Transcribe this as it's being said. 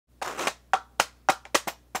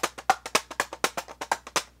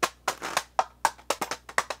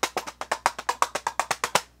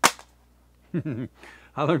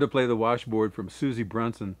I learned to play the washboard from Susie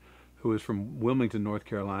Brunson, who was from Wilmington, North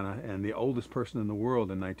Carolina, and the oldest person in the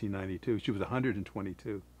world in 1992. She was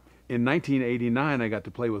 122. In 1989, I got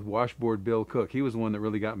to play with Washboard Bill Cook. He was the one that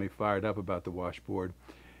really got me fired up about the washboard.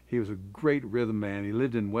 He was a great rhythm man. He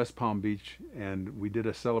lived in West Palm Beach, and we did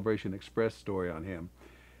a Celebration Express story on him.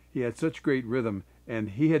 He had such great rhythm, and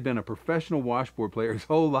he had been a professional washboard player his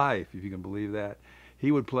whole life, if you can believe that.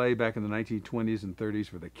 He would play back in the 1920s and 30s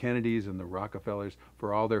for the Kennedys and the Rockefellers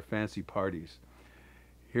for all their fancy parties.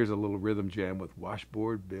 Here's a little rhythm jam with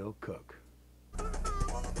Washboard Bill Cook.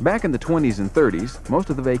 Back in the 20s and 30s, most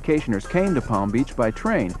of the vacationers came to Palm Beach by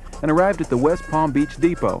train and arrived at the West Palm Beach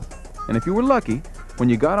Depot. And if you were lucky, when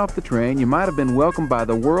you got off the train, you might have been welcomed by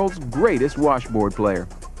the world's greatest washboard player.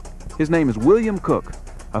 His name is William Cook,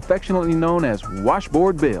 affectionately known as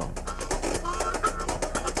Washboard Bill.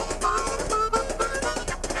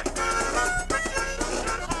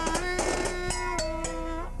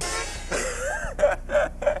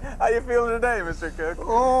 How you feeling today, Mr. Cook?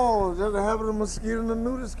 Oh, just having a mosquito in the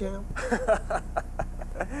nudist camp.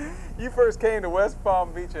 You first came to West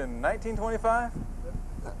Palm Beach in 1925?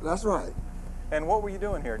 That's right. And what were you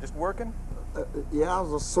doing here? Just working? Yeah, I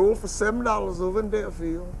was sold for $7 over in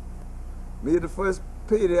Deerfield. Made the first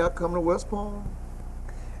payday I come to West Palm.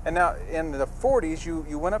 And now, in the 40s,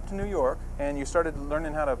 you went up to New York and you started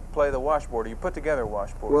learning how to play the washboard. You put together a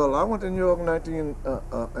washboard. Well, I went to New York in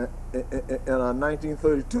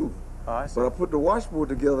 1932. Oh, I see. But I put the washboard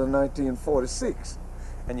together in 1946.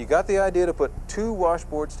 And you got the idea to put two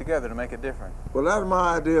washboards together to make it different. Well, that's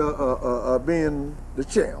my idea of being the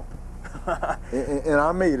champ. and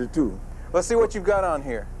I made it too. Let's see what you've got on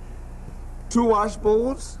here. Two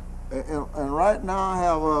washboards, and right now I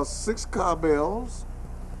have 6 cowbells,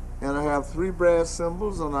 and I have 3 brass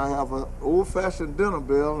cymbals, and I have an old-fashioned dinner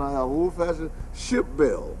bell, and I have an old-fashioned ship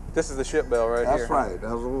bell. This is the ship bell right That's here.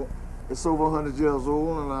 That's right. It's over 100 years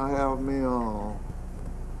old, and I have me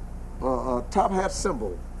a top hat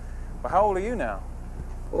cymbal. Well, how old are you now?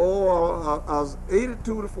 Oh, I was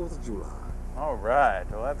 82 the 4th of July. All right.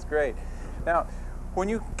 Well, that's great. Now, when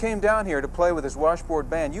you came down here to play with this washboard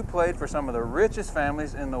band, you played for some of the richest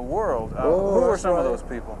families in the world. Who were some of those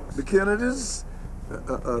people? The Kennedys.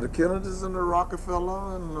 The Kennedys and the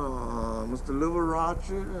Rockefeller and Mr.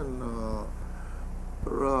 Liberace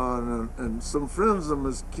and some friends of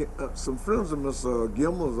Miss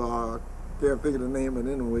Gilmore's. I can't think of the name, but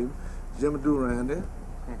anyway, Jimmy Durante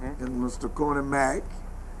and Mr. Coney Mack,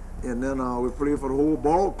 and then we played for the whole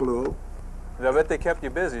ball club. I bet they kept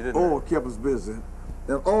you busy, didn't they? Oh, it kept us busy.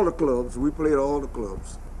 And all the clubs, we played all the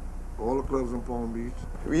clubs in Palm Beach.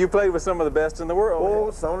 You played with some of the best in the world.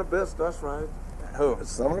 Oh, some of the best, that's right. Who?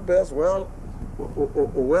 Some of the best. Well,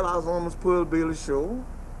 I was on Miss Pearl Bailey show,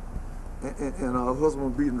 and her husband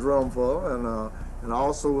was beating drum for her, and I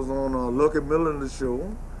also was on Lucky Miller's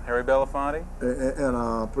show. Harry Belafonte? And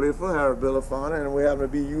I played for Harry Belafonte, and we happened to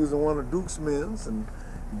be using one of Duke's men's, and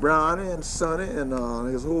Brownie and Sonny and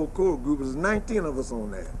his whole core group. There's 19 of us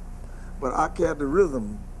on that. But I carried the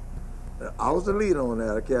rhythm. I was the lead on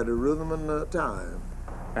that. I carried the rhythm and the time.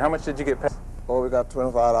 And how much did you get paid? Oh, we got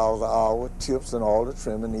 $25 an hour, tips and all the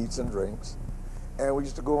trimming, eats and drinks. And we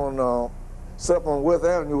used to go on, sit up on West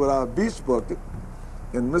Avenue with our beach bucket,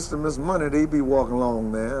 and Mr. and Miss Money, they be walking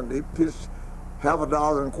along there, and they pitch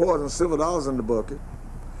 $50 and quarters and silver dollars in the bucket.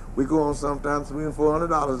 We go on sometimes $300 and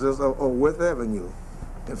 $400 just on West Avenue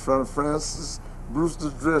in front of Francis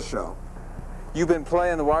Brewster's dress shop. You've been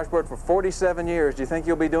playing the washboard for 47 years. Do you think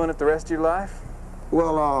you'll be doing it the rest of your life?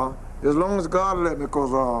 Well, as long as God let me,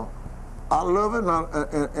 because I love it,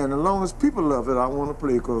 and as long as people love it, I want to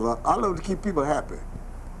play, because I love to keep people happy.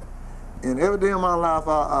 And every day of my life,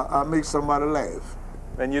 I make somebody laugh.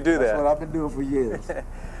 And you do that. That's what I've been doing for years.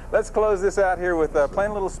 Let's close this out here with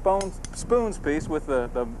playing a little spoons piece with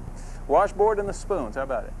the washboard and the spoons. How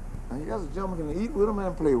about it? And you guys gentlemen can eat with them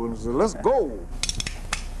and play with them, so let's go.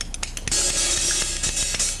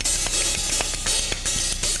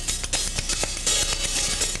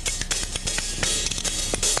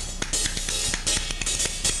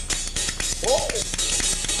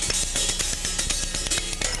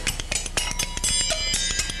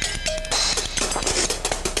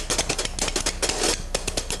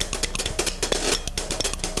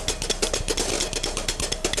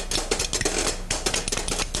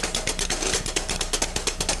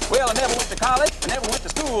 Well, I never went to college, I never went to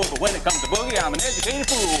school, but when it comes to boogie, I'm an educated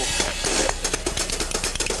fool.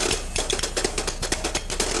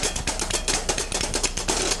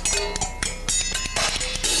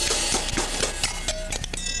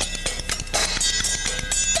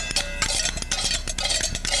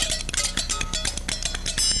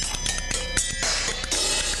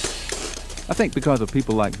 I think because of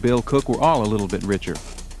people like Bill Cook, we're all a little bit richer,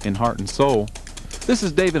 in heart and soul. This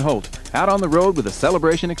is David Holt, out on the road with the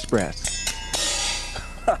Celebration Express.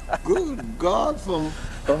 Good God, from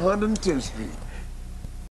 110th Street.